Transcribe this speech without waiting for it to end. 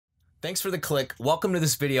Thanks for the click. Welcome to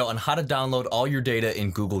this video on how to download all your data in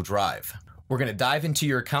Google Drive. We're going to dive into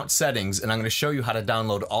your account settings and I'm going to show you how to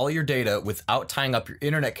download all your data without tying up your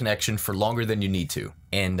internet connection for longer than you need to.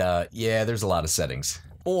 And yeah, there's a lot of settings.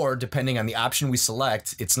 Or depending on the option we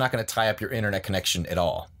select, it's not going to tie up your internet connection at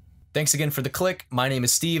all. Thanks again for the click. My name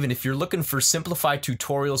is Steve, and if you're looking for simplified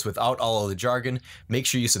tutorials without all of the jargon, make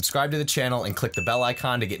sure you subscribe to the channel and click the bell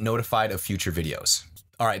icon to get notified of future videos.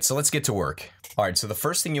 All right, so let's get to work. All right, so the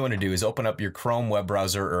first thing you want to do is open up your Chrome web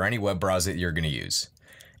browser or any web browser that you're going to use.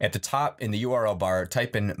 At the top in the URL bar,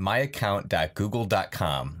 type in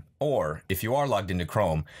myaccount.google.com, or if you are logged into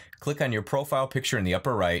Chrome, click on your profile picture in the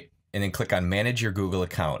upper right and then click on Manage Your Google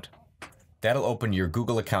Account. That'll open your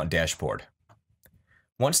Google account dashboard.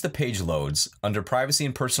 Once the page loads, under Privacy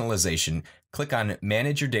and Personalization, click on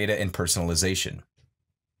Manage Your Data and Personalization.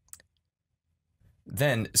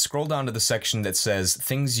 Then scroll down to the section that says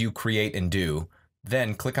Things You Create and Do,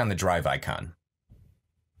 then click on the Drive icon.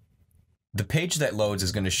 The page that loads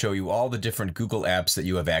is going to show you all the different Google apps that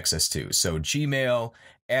you have access to. So Gmail,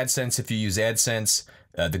 AdSense if you use AdSense,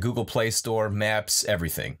 the Google Play Store, Maps,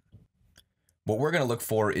 everything. What we're going to look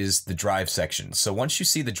for is the Drive section. So once you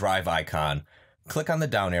see the Drive icon, click on the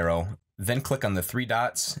down arrow, then click on the three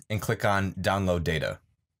dots and click on Download Data.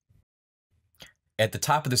 At the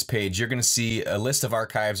top of this page, you're going to see a list of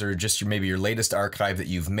archives or just maybe your latest archive that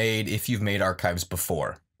you've made if you've made archives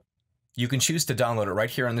before. You can choose to download it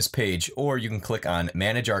right here on this page, or you can click on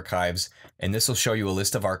Manage Archives, and this will show you a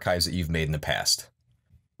list of archives that you've made in the past.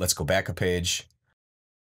 Let's go back a page.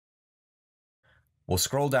 We'll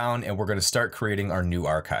scroll down and we're going to start creating our new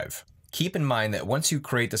archive. Keep in mind that once you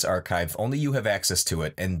create this archive, only you have access to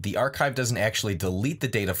it, and the archive doesn't actually delete the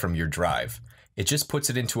data from your drive. It just puts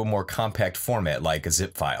it into a more compact format like a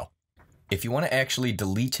zip file. If you want to actually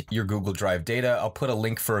delete your Google Drive data, I'll put a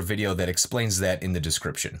link for a video that explains that in the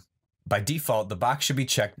description. By default, the box should be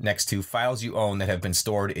checked next to files you own that have been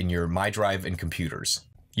stored in your My Drive and computers.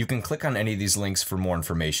 You can click on any of these links for more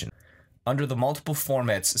information. Under the Multiple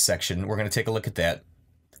Formats section, we're going to take a look at that.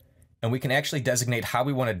 And we can actually designate how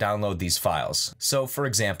we want to download these files. So for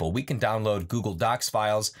example, we can download Google Docs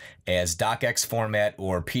files as DocX format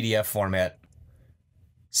or PDF format.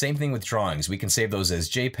 Same thing with drawings. We can save those as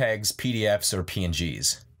JPEGs, PDFs, or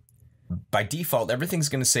PNGs. By default, everything's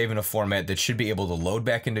going to save in a format that should be able to load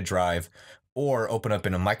back into Drive or open up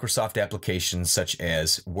in a Microsoft application such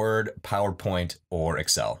as Word, PowerPoint, or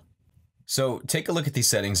Excel. So take a look at these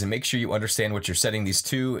settings and make sure you understand what you're setting these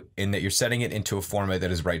to and that you're setting it into a format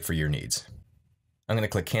that is right for your needs. I'm going to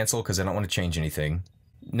click Cancel because I don't want to change anything.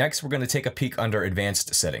 Next, we're going to take a peek under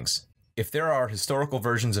Advanced Settings. If there are historical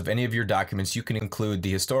versions of any of your documents, you can include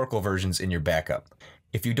the historical versions in your backup.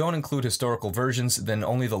 If you don't include historical versions, then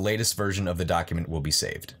only the latest version of the document will be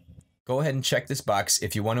saved. Go ahead and check this box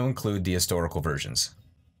if you want to include the historical versions.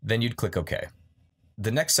 Then you'd click OK.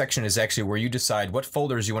 The next section is actually where you decide what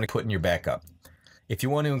folders you want to put in your backup. If you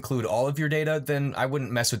want to include all of your data, then I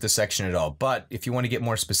wouldn't mess with this section at all. But if you want to get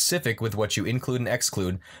more specific with what you include and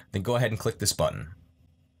exclude, then go ahead and click this button.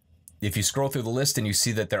 If you scroll through the list and you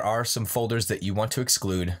see that there are some folders that you want to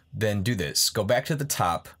exclude, then do this. Go back to the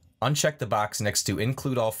top, uncheck the box next to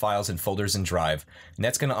Include All Files and Folders in Drive, and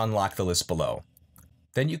that's going to unlock the list below.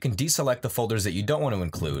 Then you can deselect the folders that you don't want to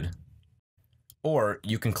include, or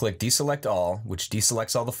you can click Deselect All, which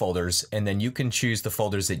deselects all the folders, and then you can choose the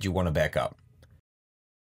folders that you want to back up.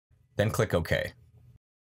 Then click OK.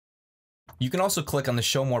 You can also click on the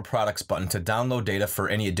Show More Products button to download data for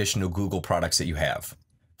any additional Google products that you have.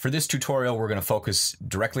 For this tutorial, we're going to focus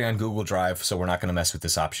directly on Google Drive, so we're not going to mess with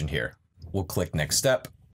this option here. We'll click Next Step.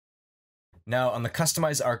 Now on the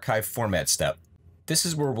Customize Archive Format step, this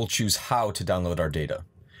is where we'll choose how to download our data.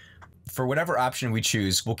 For whatever option we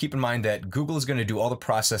choose, we'll keep in mind that Google is going to do all the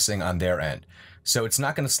processing on their end. So it's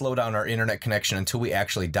not going to slow down our internet connection until we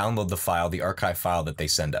actually download the file, the archive file that they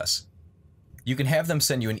send us. You can have them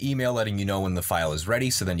send you an email letting you know when the file is ready,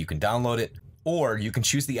 so then you can download it. Or you can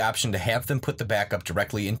choose the option to have them put the backup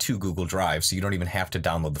directly into Google Drive so you don't even have to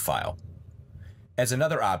download the file. As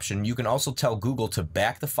another option, you can also tell Google to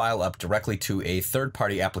back the file up directly to a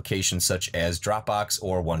third-party application such as Dropbox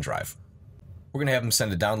or OneDrive. We're going to have them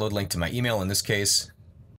send a download link to my email in this case.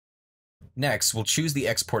 Next, we'll choose the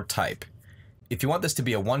export type. If you want this to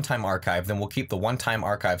be a one-time archive, then we'll keep the one-time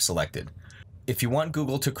archive selected. If you want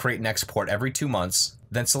Google to create an export every 2 months,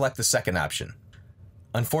 then select the second option.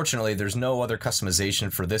 Unfortunately, there's no other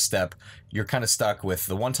customization for this step. You're kind of stuck with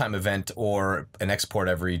the one-time event or an export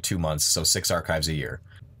every 2 months, so 6 archives a year.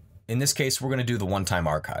 In this case, we're going to do the one-time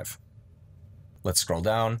archive. Let's scroll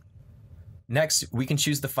down. Next, we can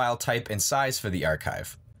choose the file type and size for the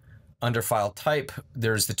archive. Under file type,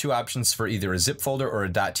 there's the two options for either a zip folder or a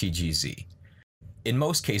 .tgz. In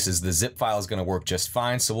most cases, the zip file is going to work just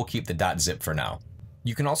fine, so we'll keep the .zip for now.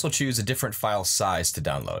 You can also choose a different file size to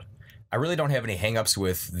download. I really don't have any hangups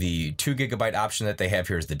with the 2 GB option that they have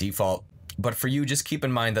here as the default, but for you, just keep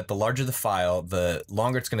in mind that the larger the file, the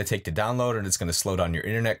longer it's going to take to download and it's going to slow down your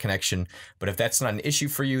internet connection. But if that's not an issue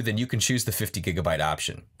for you, then you can choose the 50 GB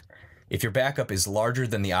option. If your backup is larger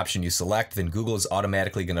than the option you select, then Google is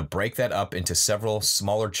automatically going to break that up into several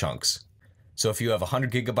smaller chunks. So if you have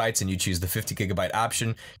 100 GB and you choose the 50 GB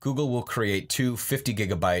option, Google will create 2 50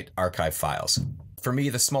 GB archive files. For me,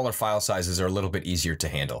 the smaller file sizes are a little bit easier to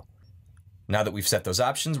handle. Now that we've set those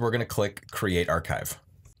options, we're going to click Create Archive.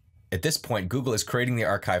 At this point, Google is creating the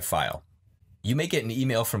archive file. You may get an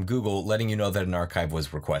email from Google letting you know that an archive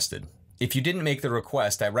was requested. If you didn't make the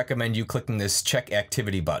request, I recommend you clicking this Check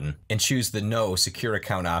Activity button and choose the No Secure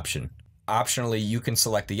Account option. Optionally, you can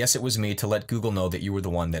select the Yes, it was me to let Google know that you were the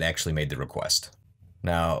one that actually made the request.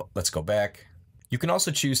 Now, let's go back. You can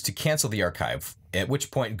also choose to cancel the archive, at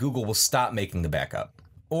which point Google will stop making the backup.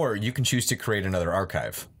 Or you can choose to create another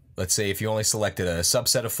archive. Let's say if you only selected a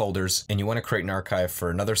subset of folders and you want to create an archive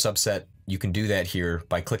for another subset, you can do that here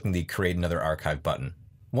by clicking the Create Another Archive button.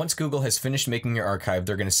 Once Google has finished making your archive,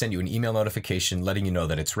 they're going to send you an email notification letting you know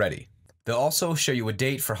that it's ready. They'll also show you a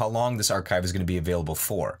date for how long this archive is going to be available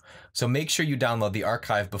for, so make sure you download the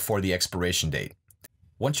archive before the expiration date.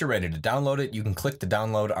 Once you're ready to download it, you can click the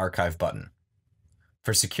Download Archive button.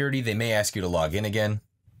 For security, they may ask you to log in again,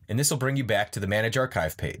 and this will bring you back to the Manage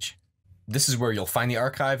Archive page. This is where you'll find the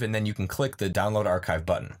archive, and then you can click the Download Archive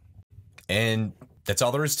button. And that's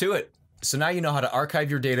all there is to it. So now you know how to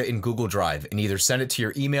archive your data in Google Drive and either send it to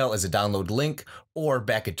your email as a download link or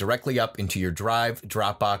back it directly up into your Drive,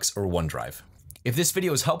 Dropbox, or OneDrive. If this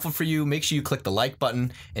video is helpful for you, make sure you click the like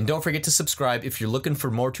button and don't forget to subscribe if you're looking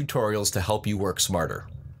for more tutorials to help you work smarter.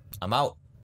 I'm out.